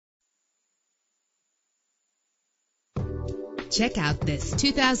Check out this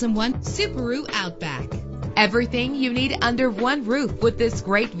 2001 Subaru Outback. Everything you need under one roof with this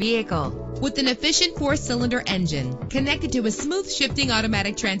great vehicle. With an efficient 4-cylinder engine connected to a smooth shifting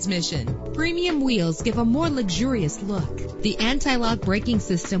automatic transmission, premium wheels give a more luxurious look. The anti-lock braking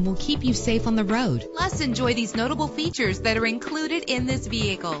system will keep you safe on the road. Plus, enjoy these notable features that are included in this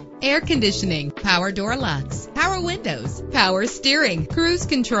vehicle: air conditioning, power door locks, power windows, power steering, cruise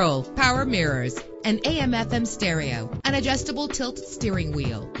control, power mirrors, an AM/FM stereo, an adjustable tilt steering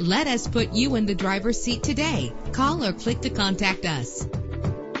wheel. Let us put you in the driver's seat today. Call or click to contact us.